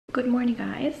Good morning,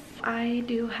 guys. I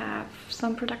do have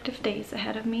some productive days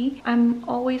ahead of me. I'm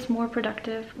always more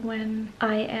productive when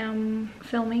I am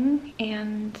filming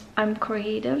and I'm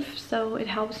creative, so it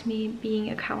helps me being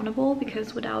accountable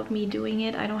because without me doing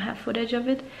it, I don't have footage of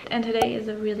it. And today is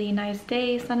a really nice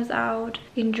day. Sun is out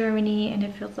in Germany and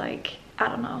it feels like, I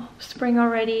don't know, spring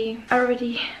already. I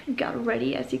already got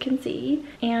ready, as you can see,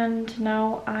 and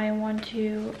now I want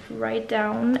to write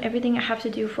down everything I have to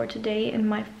do for today in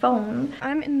my phone.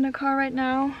 I'm in the car right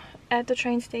now at the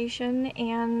train station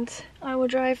and I will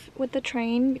drive with the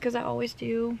train because I always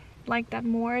do like that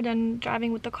more than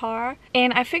driving with the car.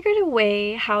 And I figured a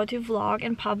way how to vlog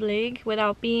in public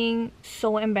without being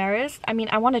so embarrassed. I mean,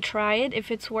 I want to try it if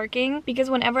it's working,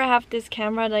 because whenever I have this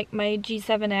camera, like my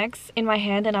G7X in my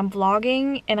hand, and I'm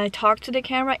vlogging and I talk to the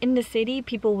camera in the city,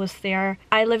 people will stare.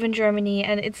 I live in Germany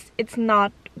and it's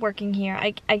not working here.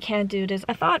 I can't do this.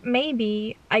 I thought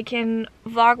maybe I can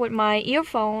vlog with my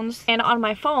earphones and on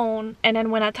my phone, and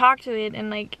then when I talk to it and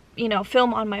like, you know,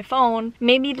 film on my phone,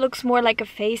 maybe it looks more like a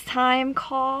FaceTime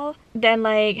call than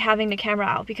like having the camera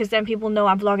out, because then people know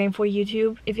I'm vlogging for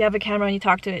YouTube. If you have a camera and you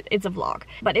talk to it, it's a vlog.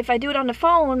 But if I do it on the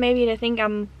phone, maybe they think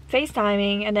I'm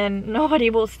FaceTiming and then nobody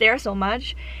will stare so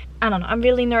much. I don't know. I'm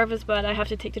really nervous, but I have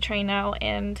to take the train now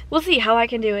and we'll see how I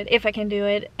can do it, if I can do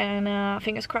it, and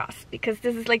fingers crossed, because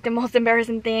this is like the most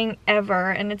embarrassing thing ever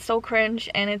and it's so cringe,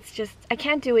 and it's just, I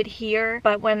can't do it here,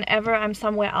 but whenever I'm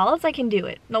somewhere else I can do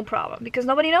it, no problem, because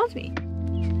nobody knows me.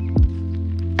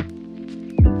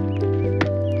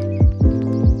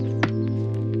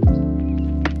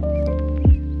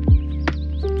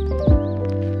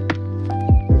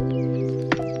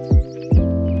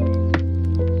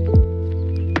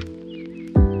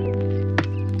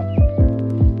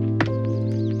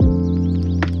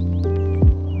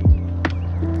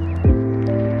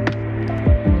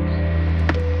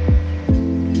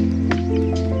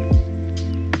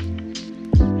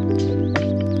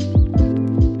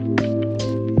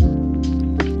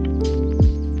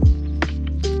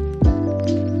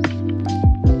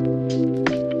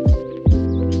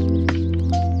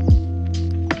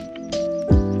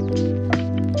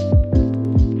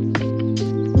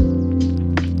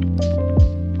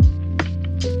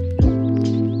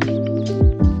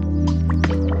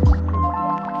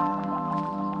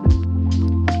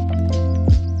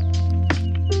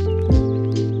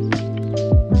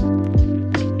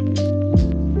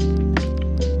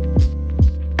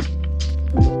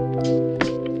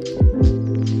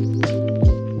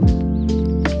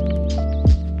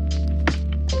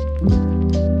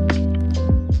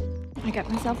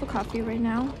 A coffee right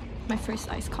now, my first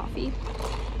iced coffee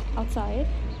outside.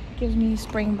 Gives me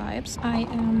spring vibes. I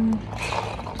am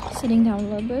sitting down a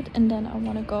little bit and then I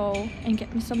want to go and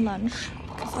get me some lunch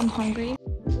because I'm hungry.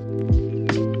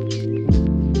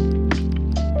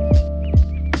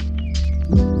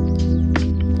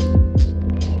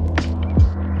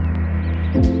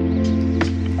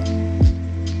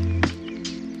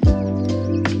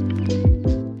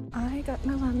 I got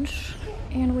my lunch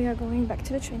and we are going back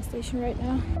to the train station right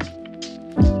now.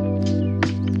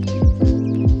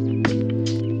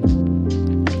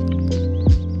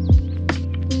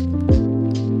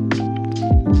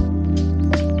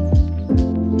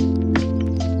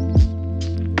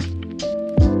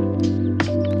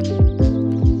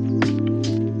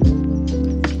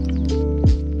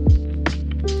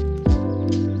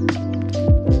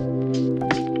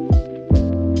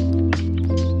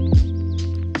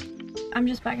 I'm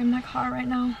just back in my car right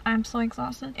now. I'm so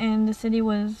exhausted and the city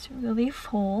was really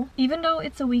full. Even though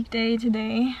it's a weekday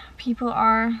today, people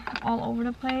are all over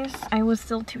the place. I was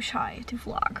still too shy to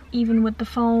vlog. Even with the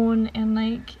phone and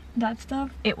like that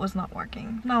stuff, it was not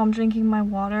working. Now I'm drinking my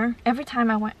water. Every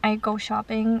time I go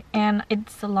shopping, and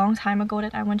it's a long time ago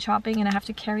that I went shopping and I have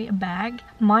to carry a bag,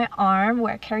 my arm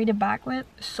where I carry the bag with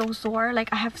is so sore. Like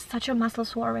I have such a muscle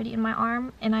sore already in my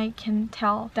arm, and I can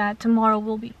tell that tomorrow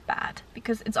will be bad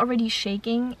because it's already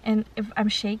shaking, and if I'm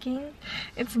shaking,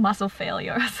 it's muscle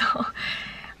failure. So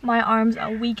my arms are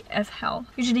weak as hell.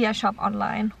 Usually I shop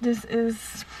online. This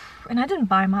is, and I didn't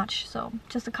buy much, so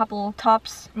just a couple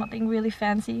tops, nothing really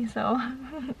fancy, so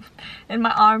and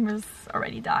my arm is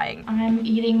already dying. I'm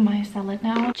eating my salad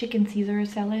now, chicken Caesar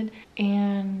salad,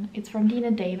 and it's from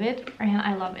Dina David and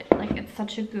I love it. Like, it's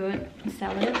such a good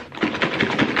salad.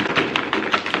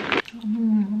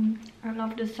 I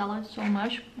love this salad so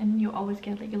much, and you always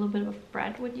get like a little bit of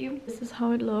bread with you. This is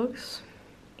how it looks.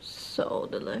 So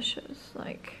delicious.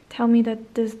 Like, tell me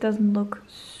that this doesn't look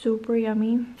super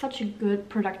yummy. Such a good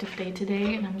productive day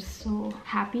today, and I'm so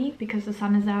happy because the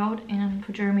sun is out, and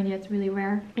for Germany it's really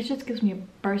rare. It just gives me a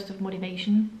burst of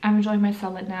motivation. I'm enjoying my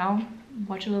salad now.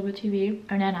 watch a little bit of TV,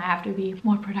 and then I have to be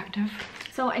more productive.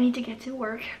 So I need to get to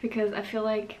work because I feel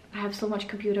like I have so much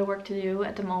computer work to do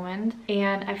at the moment,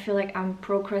 and I feel like I'm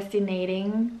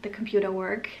procrastinating the computer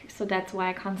work. So that's why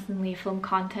I constantly film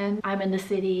content. I'm in the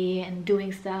city and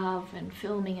doing stuff and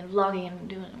filming and vlogging and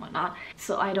doing and whatnot,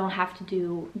 so I don't have to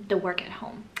do the work at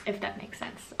home, if that makes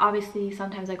sense. Obviously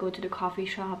sometimes I go to the coffee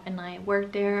shop and I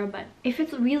work there, but if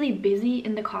it's really busy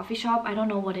in the coffee shop, I don't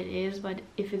know what it is, but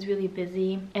if it's really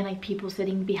busy and like people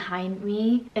sitting behind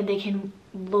me and they can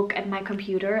look at my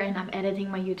computer and I'm editing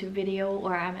my YouTube video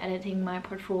or I'm editing my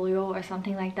portfolio or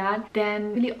something like that, then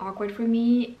it's really awkward for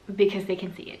me because they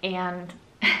can see it, and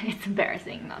it's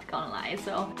embarrassing, not gonna lie.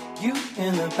 So you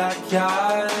in the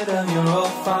backyard of your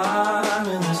old farm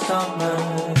in the summer,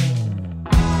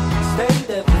 stayed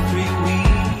there for 3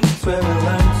 weeks where we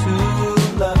learned to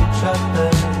love each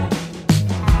other.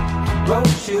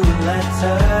 Wrote you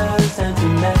letters, sent a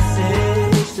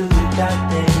message to the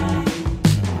goddamn.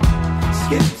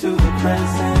 Skip to the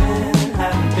present,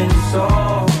 haven't been so